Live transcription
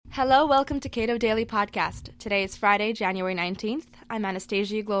Hello, welcome to Cato Daily Podcast. Today is Friday, January 19th. I'm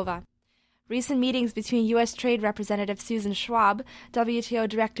Anastasia Uglova. Recent meetings between U.S. Trade Representative Susan Schwab, WTO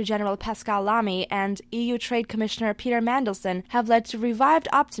Director General Pascal Lamy, and EU Trade Commissioner Peter Mandelson have led to revived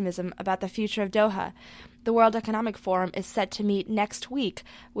optimism about the future of Doha. The World Economic Forum is set to meet next week,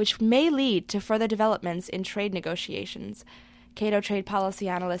 which may lead to further developments in trade negotiations. Cato trade policy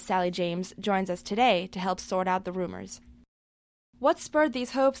analyst Sally James joins us today to help sort out the rumors. What spurred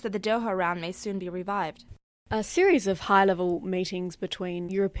these hopes that the Doha round may soon be revived? A series of high-level meetings between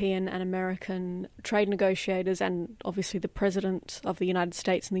European and American trade negotiators and obviously the President of the United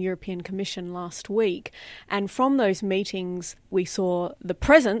States and the European Commission last week. And from those meetings, we saw the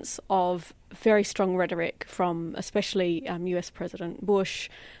presence of very strong rhetoric from especially US President Bush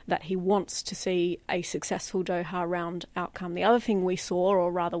that he wants to see a successful Doha round outcome. The other thing we saw,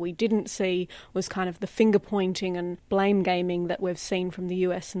 or rather we didn't see, was kind of the finger-pointing and blame-gaming that we've seen from the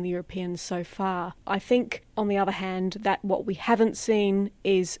US and the Europeans so far. I think, on the other hand, that what we haven't seen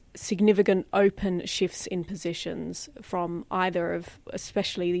is significant open shifts in positions from either of,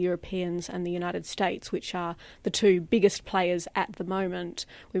 especially the Europeans and the United States, which are the two biggest players at the moment.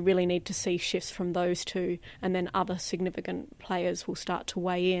 We really need to see shifts from those two, and then other significant players will start to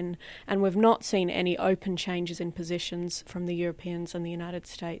weigh in. And we've not seen any open changes in positions from the Europeans and the United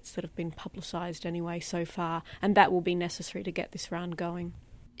States that have been publicised anyway so far, and that will be necessary to get this round going.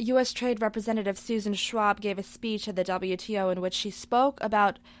 U.S. Trade Representative Susan Schwab gave a speech at the WTO in which she spoke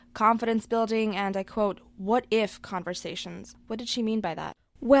about confidence building and, I quote, what-if conversations. What did she mean by that?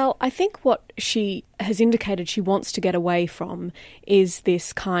 Well, I think what she has indicated she wants to get away from is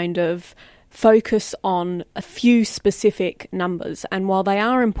this kind of focus on a few specific numbers. And while they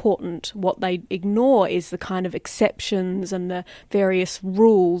are important, what they ignore is the kind of exceptions and the various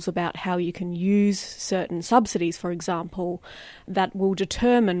rules about how you can use certain subsidies, for example, that will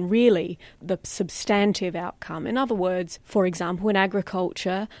determine really the substantive outcome. In other words, for example, in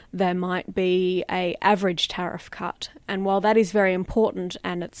agriculture, there might be an average tariff cut. And while that is very important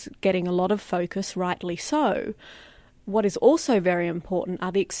and it's getting a lot of focus, rightly so, what is also very important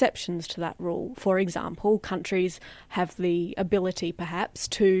are the exceptions to that rule. For example, countries have the ability perhaps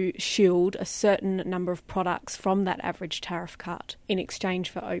to shield a certain number of products from that average tariff cut in exchange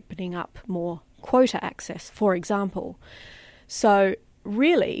for opening up more quota access, for example. So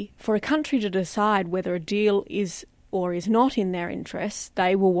really, for a country to decide whether a deal is or is not in their interests,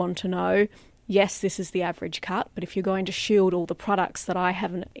 they will want to know, yes, this is the average cut, but if you're going to shield all the products that I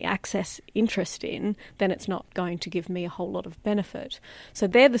have an access interest in, then it's not going to give me a whole lot of benefit. So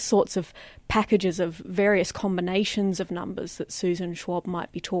they're the sorts of packages of various combinations of numbers that Susan Schwab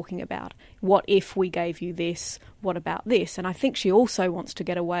might be talking about. What if we gave you this? What about this? And I think she also wants to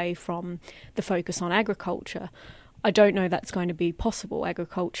get away from the focus on agriculture. I don't know that's going to be possible.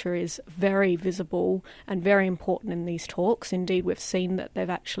 Agriculture is very visible and very important in these talks. Indeed, we've seen that they've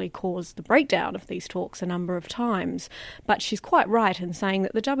actually caused the breakdown of these talks a number of times. But she's quite right in saying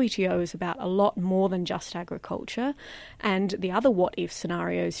that the WTO is about a lot more than just agriculture. And the other what-if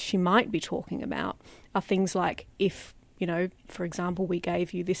scenarios she might be talking about are things like, if, for example, we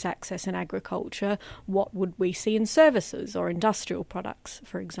gave you this access in agriculture, what would we see in services or industrial products,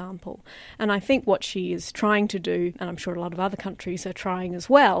 for example? And I think what she is trying to do, and I'm sure a lot of other countries are trying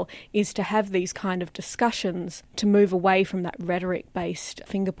as well, is to have these kind of discussions to move away from that rhetoric-based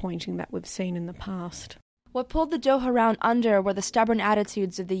finger-pointing that we've seen in the past. What pulled the Doha round under were the stubborn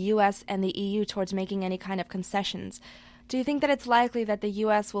attitudes of the U.S. and the EU towards making any kind of concessions. Do you think that it's likely that the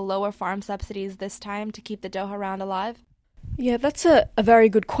U.S. will lower farm subsidies this time to keep the Doha round alive? Yeah, that's a very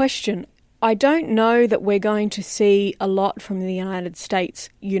good question. I don't know that we're going to see a lot from the United States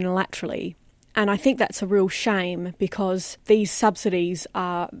unilaterally. And I think that's a real shame because these subsidies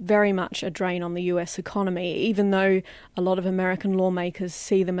are very much a drain on the US economy, even though a lot of American lawmakers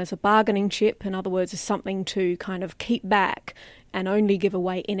see them as a bargaining chip, in other words, as something to kind of keep back and only give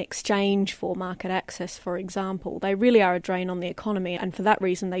away in exchange for market access, for example. They really are a drain on the economy, and for that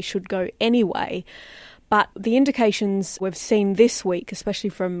reason they should go anyway. But the indications we've seen this week, especially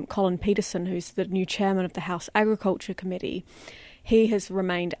from Colin Peterson, who's the new chairman of the House Agriculture Committee, he has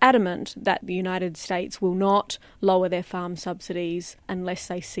remained adamant that the United States will not lower their farm subsidies unless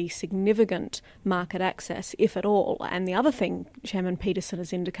they see significant market access, if at all. And the other thing Chairman Peterson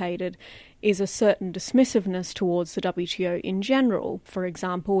has indicated is a certain dismissiveness towards the WTO in general. For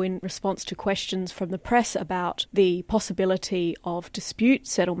example, in response to questions from the press about the possibility of dispute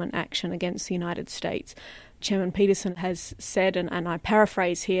settlement action against the United States, Chairman Peterson has said, and I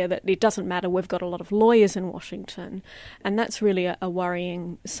paraphrase here, that it doesn't matter, we've got a lot of lawyers in Washington, and that's really a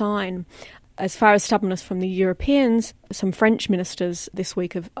worrying sign. As far as stubbornness from the Europeans, some French ministers this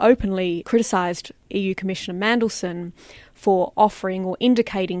week have openly criticised EU Commissioner Mandelson for offering or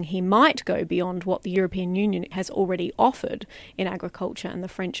indicating he might go beyond what the European Union has already offered in agriculture, and the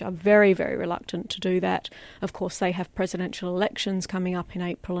French are very, very reluctant to do that. Of course, they have presidential elections coming up in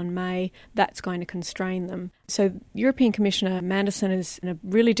April and May. That's going to constrain them. So European Commissioner Mandelson is in a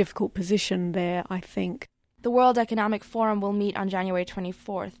really difficult position there, I think. The World Economic Forum will meet on January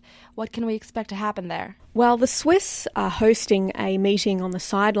 24th. What can we expect to happen there? Well, the Swiss are hosting a meeting on the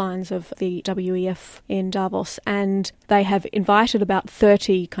sidelines of the WEF in Davos, and they have invited about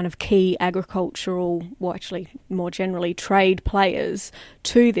 30 kind of key agricultural, well, actually more generally trade players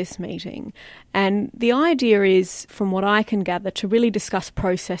to this meeting. And the idea is, from what I can gather, to really discuss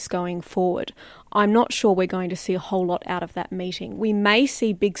process going forward. I'm not sure we're going to see a whole lot out of that meeting. We may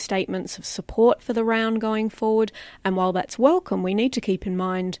see big statements of support for the round going forward, and while that's welcome, we need to keep in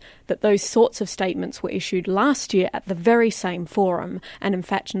mind that those sorts of statements were issued last year at the very same forum, and in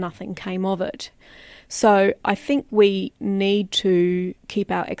fact nothing came of it. So I think we need to keep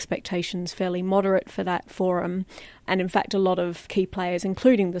our expectations fairly moderate for that forum. And in fact, a lot of key players,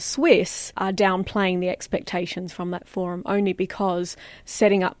 including the Swiss, are downplaying the expectations from that forum only because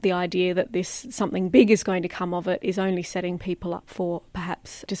setting up the idea that something big is going to come of it is only setting people up for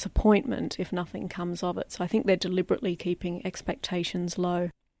perhaps disappointment if nothing comes of it. So I think they're deliberately keeping expectations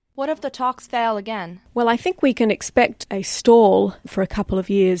low. What if the talks fail again? Well, I think we can expect a stall for a couple of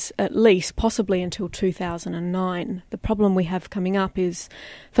years at least, possibly until 2009. The problem we have coming up is,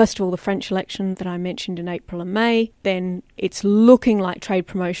 first of all, the French election that I mentioned in April and May. Then it's looking like Trade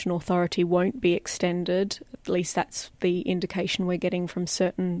Promotion Authority won't be extended. At least that's the indication we're getting from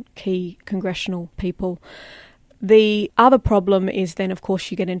certain key congressional people. The other problem is then, of course,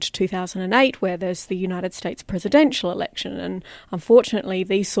 you get into 2008 where there's the United States presidential election, and unfortunately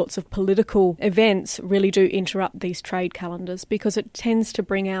these sorts of political events really do interrupt these trade calendars because it tends to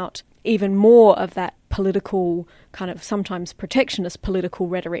bring out even more of that political, kind of sometimes protectionist political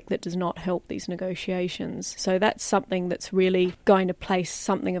rhetoric that does not help these negotiations. So that's something that's really going to place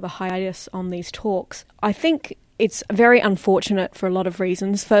something of a hiatus on these talks. I think it's very unfortunate for a lot of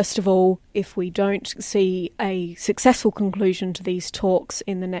reasons. First of all, if we don't see a successful conclusion to these talks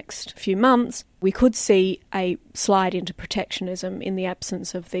in the next few months, we could see a slide into protectionism in the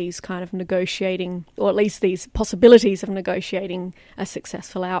absence of these kind of negotiating, or at least these possibilities of negotiating a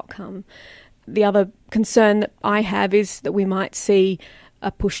successful outcome. The other concern that I have is that we might see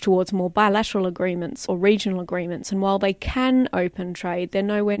a push towards more bilateral agreements or regional agreements. And while they can open trade, they're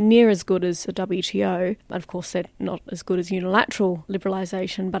nowhere near as good as the WTO. Of course, they're not as good as unilateral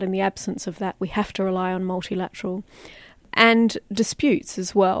liberalisation, but in the absence of that, we have to rely on multilateral. And disputes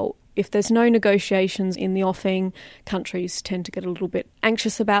as well. If there's no negotiations in the offing, countries tend to get a little bit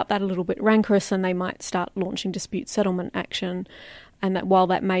anxious about that, a little bit rancorous, and they might start launching dispute settlement action. And that while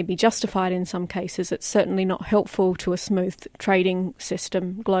that may be justified in some cases, it's certainly not helpful to a smooth trading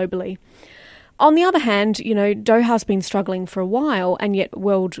system globally. On the other hand, Doha's been struggling for a while, and yet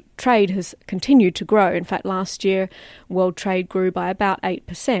world trade has continued to grow. In fact, last year, world trade grew by about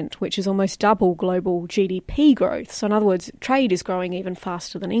 8%, which is almost double global GDP growth. So in other words, trade is growing even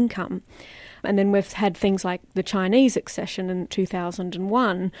faster than income. And then we've had things like the Chinese accession in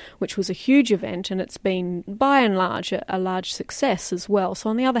 2001, which was a huge event, and it's been, by and large, a large success as well.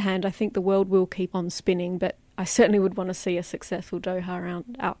 So on the other hand, I think the world will keep on spinning, but I certainly would want to see a successful Doha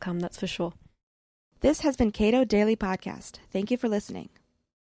outcome, that's for sure. This has been Cato Daily Podcast. Thank you for listening.